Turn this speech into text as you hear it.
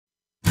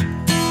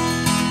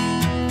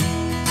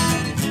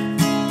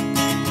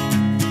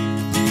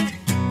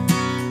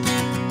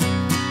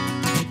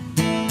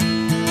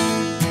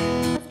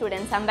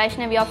students, I'm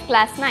Vaishnavi of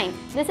class 9.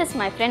 This is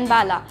my friend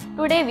Bala.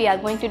 Today we are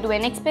going to do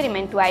an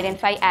experiment to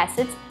identify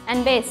acids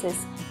and bases.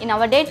 In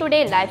our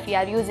day-to-day life, we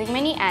are using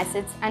many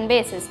acids and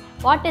bases.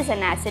 What is an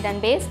acid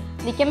and base?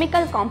 The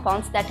chemical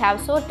compounds that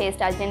have sour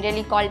taste are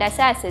generally called as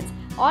acids.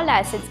 All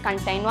acids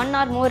contain one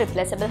or more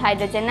replaceable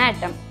hydrogen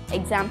atom.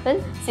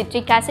 Example,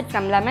 citric acid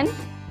from lemon,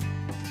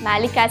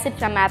 malic acid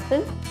from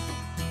apple,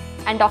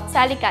 and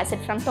oxalic acid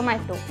from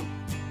tomato.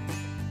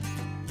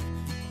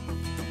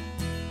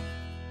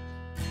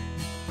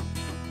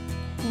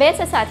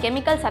 Bases are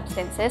chemical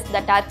substances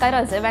that are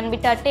corrosive and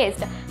bitter taste.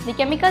 The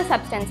chemical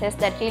substances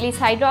that release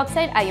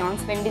hydroxide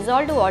ions when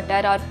dissolved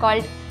water are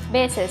called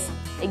bases.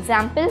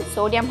 Example,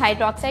 sodium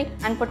hydroxide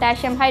and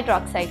potassium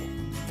hydroxide.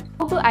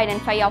 How to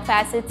identify of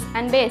acids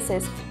and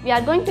bases? We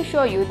are going to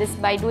show you this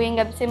by doing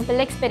a simple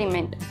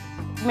experiment.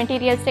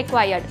 Materials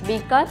required: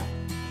 beaker,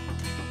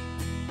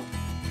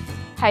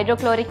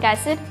 hydrochloric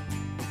acid,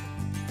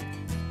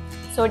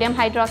 sodium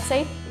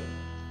hydroxide,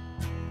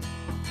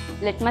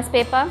 litmus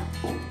paper,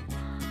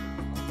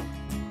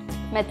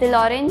 methyl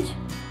orange,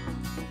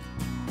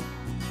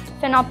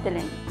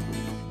 phenolphthalein.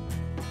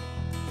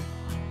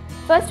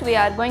 First we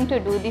are going to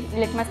do the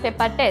litmus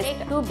paper test.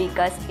 Take two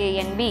beakers A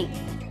and B.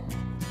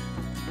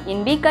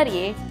 In beaker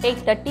A, take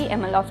 30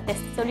 ml of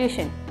test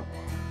solution.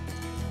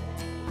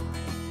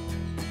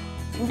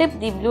 Dip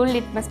the blue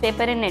litmus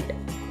paper in it.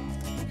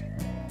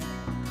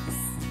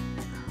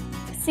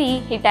 See,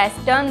 it has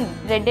turned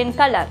red in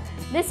color.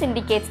 This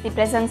indicates the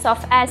presence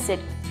of acid.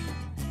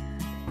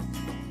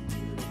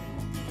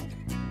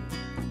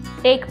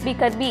 Take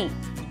beaker B.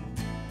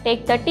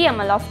 Take 30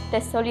 ml of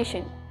test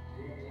solution.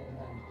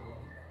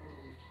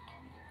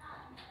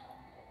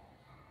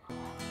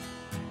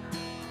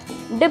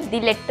 Dip the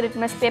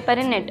litmus paper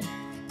in it.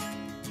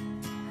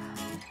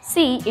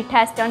 See, it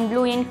has turned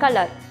blue in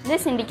color.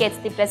 This indicates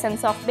the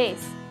presence of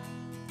base.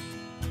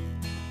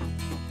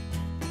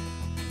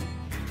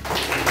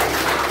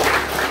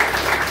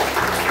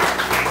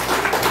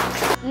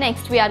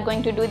 Next, we are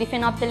going to do the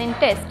phenolphthalein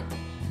test.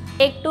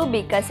 Take two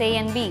beakers A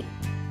and B.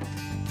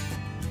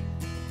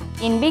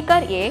 In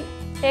beaker A,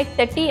 take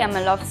 30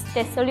 ml of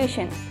test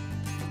solution.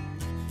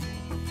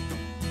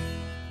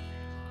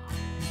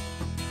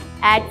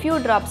 Add few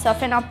drops of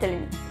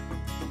phenolphthalein.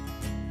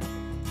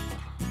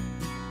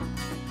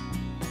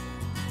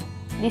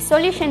 The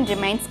solution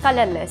remains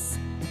colorless.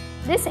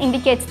 This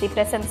indicates the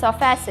presence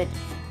of acid.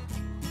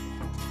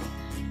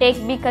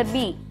 Take beaker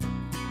B.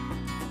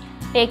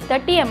 Take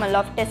 30 ml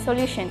of test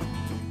solution.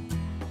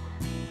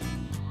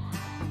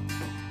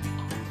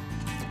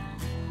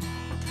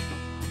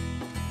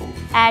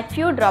 Add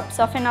few drops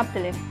of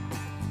phenolphthalein.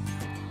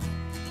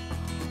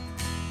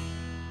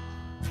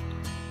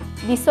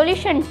 The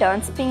solution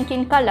turns pink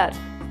in color.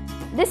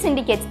 This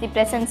indicates the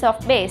presence of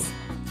base.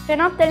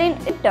 Phenolphthalein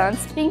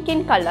turns pink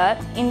in color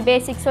in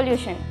basic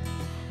solution.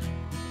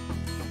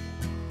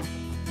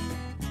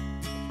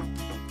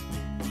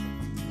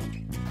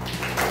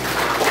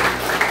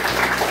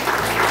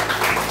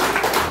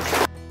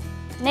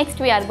 Next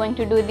we are going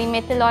to do the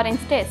methyl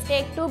orange test.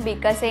 Take two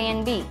beakers A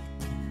and B.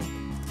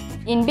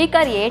 In beaker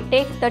A,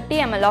 take 30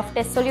 ml of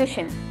test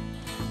solution.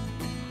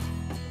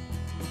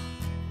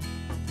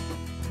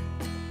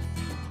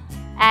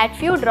 Add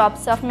few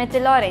drops of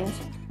methyl orange.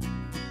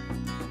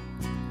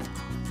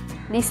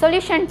 The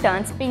solution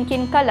turns pink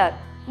in color.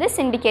 This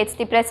indicates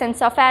the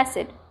presence of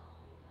acid.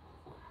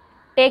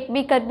 Take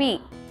beaker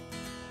B.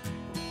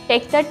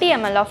 Take 30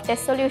 ml of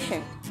test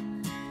solution.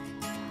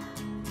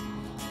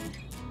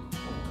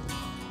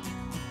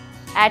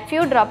 Add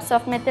few drops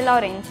of methyl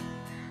orange.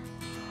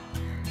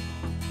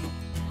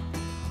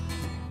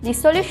 The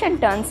solution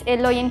turns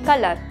yellow in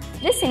color.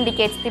 This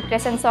indicates the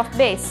presence of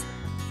base.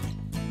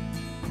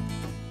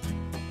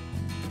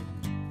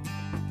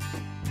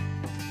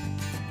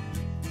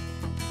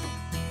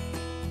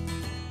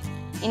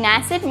 In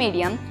acid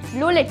medium,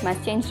 blue litmus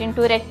changed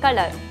into red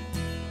color.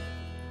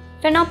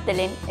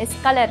 Phenolphthalein is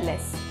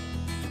colorless.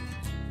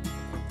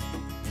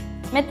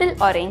 Methyl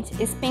orange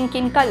is pink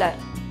in color.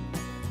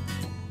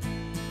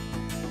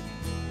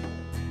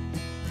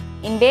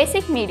 In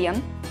basic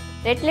medium,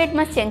 red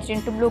litmus changed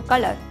into blue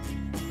color.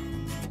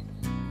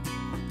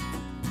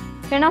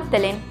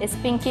 Phenolphthalein is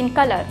pink in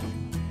color.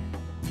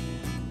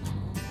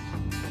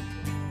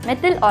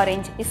 Methyl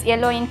orange is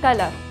yellow in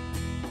color.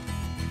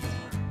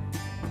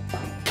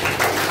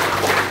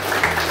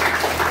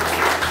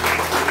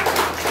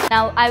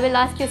 Now I will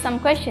ask you some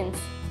questions.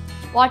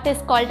 What is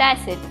called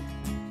acid?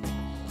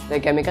 The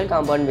chemical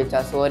compound which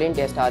are sour in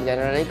taste are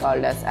generally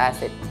called as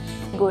acid.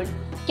 Good.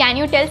 Can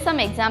you tell some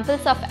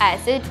examples of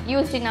acid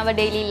used in our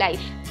daily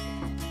life?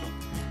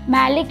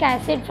 Malic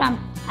acid from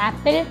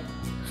apple,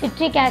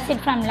 citric acid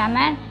from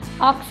lemon,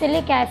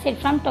 oxalic acid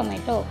from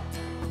tomato.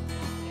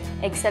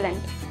 Excellent.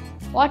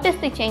 What is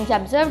the change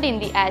observed in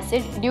the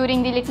acid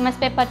during the litmus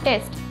paper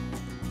test?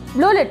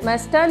 Blue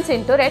litmus turns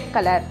into red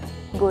color.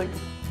 Good.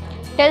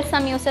 Tell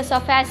some uses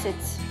of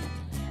acids.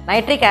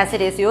 Nitric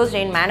acid is used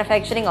in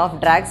manufacturing of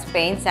drugs,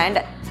 paints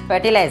and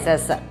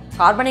fertilizers.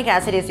 Carbonic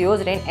acid is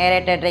used in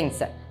aerated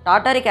drinks.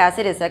 Tartaric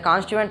acid is a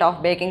constituent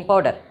of baking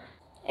powder.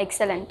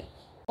 Excellent.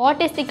 What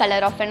is the color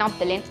of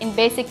phenolphthalein in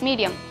basic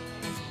medium?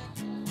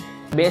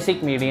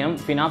 Basic medium,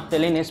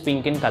 phenolphthalein is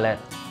pink in color.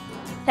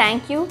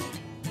 Thank you.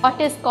 What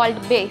is called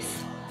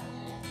base?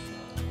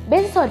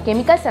 Bases are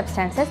chemical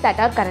substances that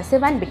are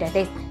corrosive and bitter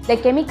taste. The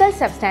chemical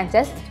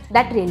substances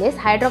that release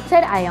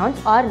hydroxide ions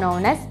are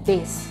known as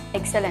base.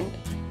 Excellent.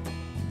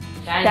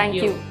 Thank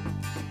you.